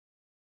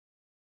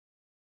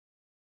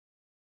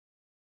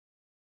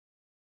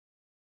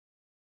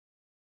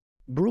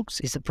Brooks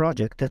is a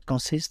project that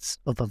consists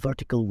of a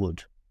vertical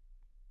wood.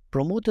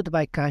 Promoted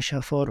by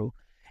Caixa Foro,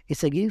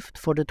 it's a gift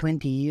for the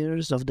 20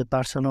 years of the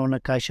Barcelona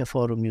Caixa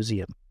Foro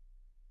Museum.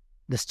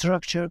 The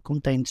structure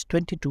contains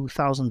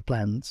 22,000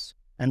 plants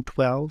and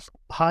 12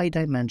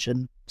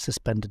 high-dimension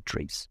suspended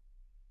trees.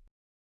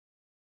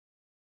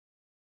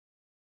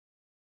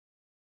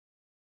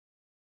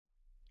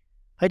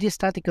 Idea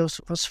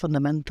Statica was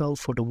fundamental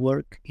for the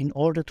work in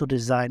order to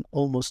design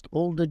almost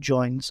all the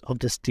joints of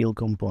the steel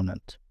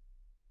component.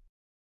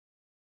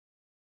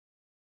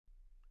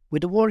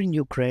 With the war in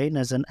Ukraine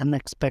as an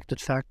unexpected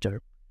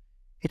factor,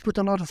 it put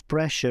a lot of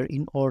pressure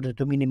in order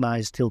to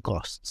minimize steel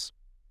costs.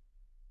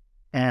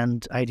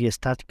 And Idea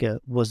Statica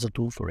was a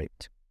tool for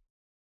it.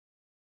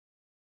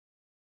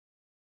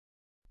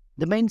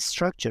 The main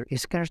structure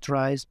is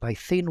characterized by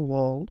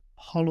thin-walled,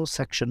 hollow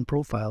section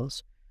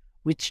profiles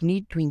which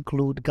need to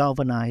include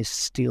galvanized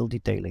steel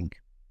detailing.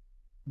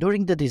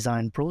 During the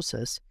design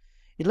process,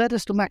 it led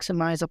us to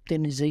maximize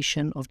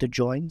optimization of the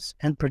joints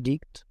and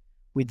predict,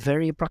 with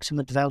very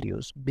approximate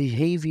values,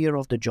 behavior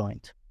of the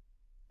joint.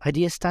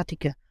 Idea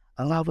Statica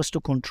allow us to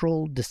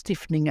control the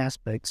stiffening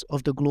aspects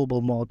of the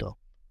global model,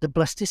 the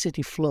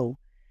plasticity flow,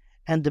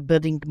 and the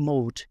bedding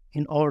mode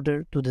in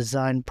order to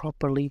design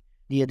properly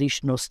the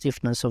additional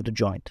stiffness of the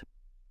joint.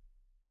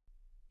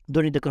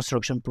 During the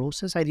construction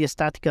process, Idea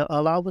Statica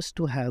allow us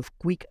to have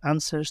quick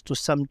answers to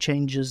some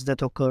changes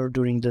that occur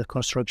during the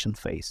construction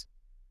phase.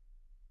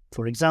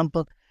 For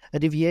example, a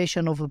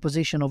deviation of a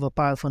position of a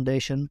pile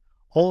foundation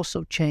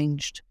also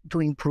changed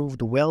to improve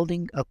the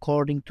welding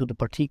according to the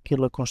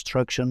particular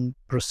construction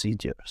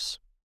procedures.